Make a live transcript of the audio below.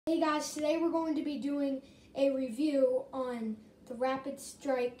Hey guys, today we're going to be doing a review on the Rapid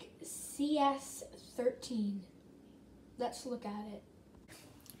Strike cs-13. Let's look at it.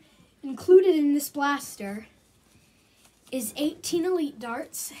 Included in this blaster is 18 elite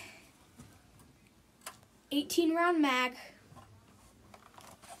darts, 18 round mag,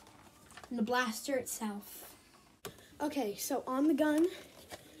 and the blaster itself. Okay, so on the gun,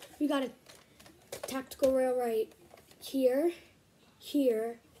 we got a tactical rail right here,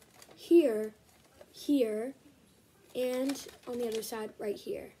 here, here, here, and on the other side right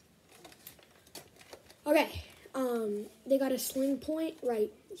here. Okay, they got a sling point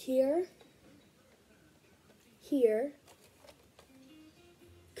right here, here,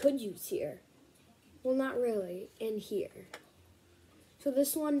 could use here, well not really, and here. So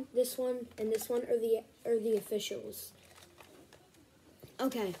this one, and this one are the officials.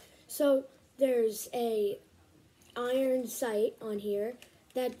 Okay, so there's a iron sight on here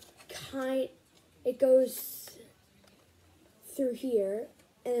that it goes through here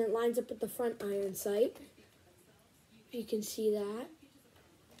and it lines up with the front iron sight. You can see that.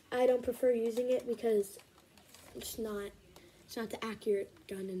 I don't prefer using it because it's not the accurate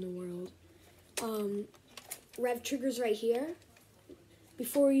gun in the world. Rev trigger's right here.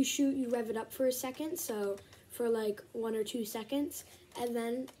 Before you shoot, you rev it up for a second, so for like 1 or 2 seconds, and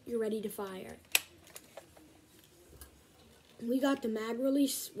then you're ready to fire. We got the mag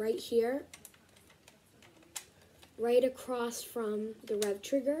release right here, right across from the rev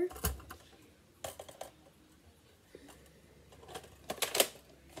trigger.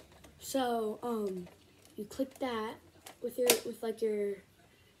 So, you click that with your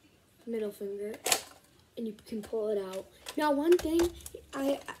middle finger, and you can pull it out. Now, one thing,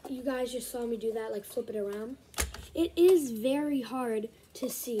 you guys just saw me do that, like flip it around. It is very hard to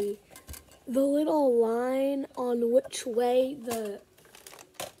see the little line on which way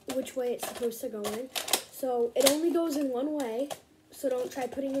it's supposed to go in. So it only goes in one way, so don't try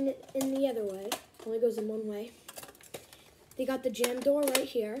putting it in the other way. It only goes in one way. They got the jam door right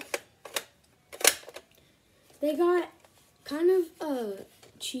here. They got kind of a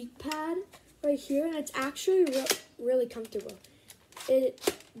cheek pad right here, and it's actually really comfortable. It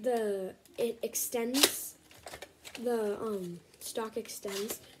extends, the stock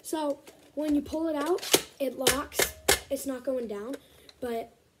extends. So when you pull it out, it locks. It's not going down,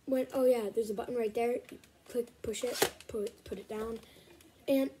 but there's a button right there. You click, push it, put it down,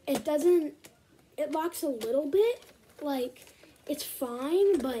 and it locks a little bit. Like, it's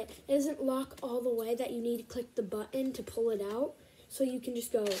fine, but it doesn't lock all the way that you need to click the button to pull it out. So you can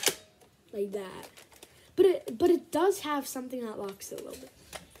just go like that. But it does have something that locks it a little bit.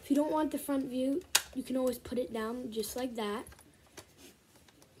 If you don't want the front view, you can always put it down just like that.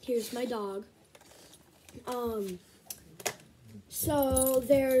 Here's my dog. So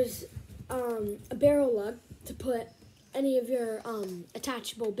there's a barrel lug to put any of your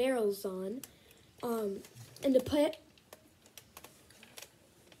attachable barrels on, and to put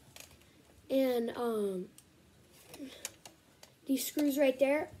these screws right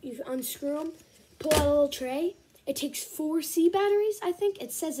there. You unscrew them, pull out a little tray. It takes 4 C batteries, I think.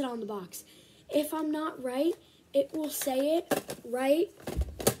 It says it on the box. If I'm not right, it will say it right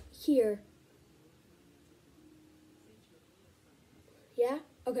here. Yeah?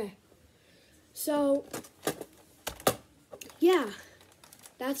 Okay. So, yeah.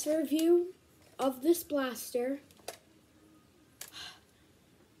 That's a review of this blaster.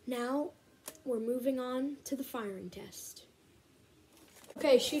 Now, we're moving on to the firing test.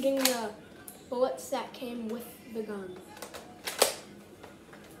 Okay, shooting the bullets that came with the gun.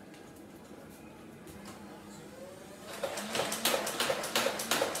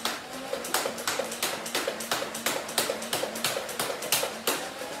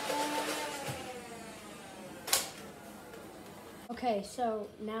 Okay, so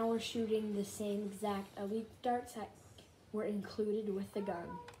now we're shooting the same exact elite darts that were included with the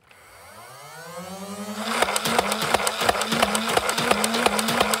gun.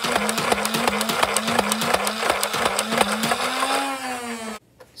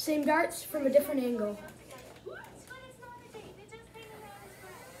 Same darts from a different angle.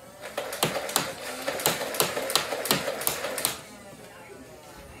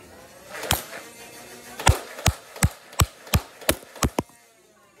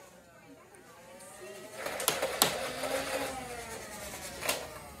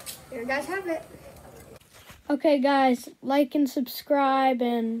 There you guys have it. Okay guys, like and subscribe,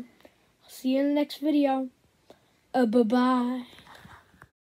 and I'll see you in the next video. Bye-bye.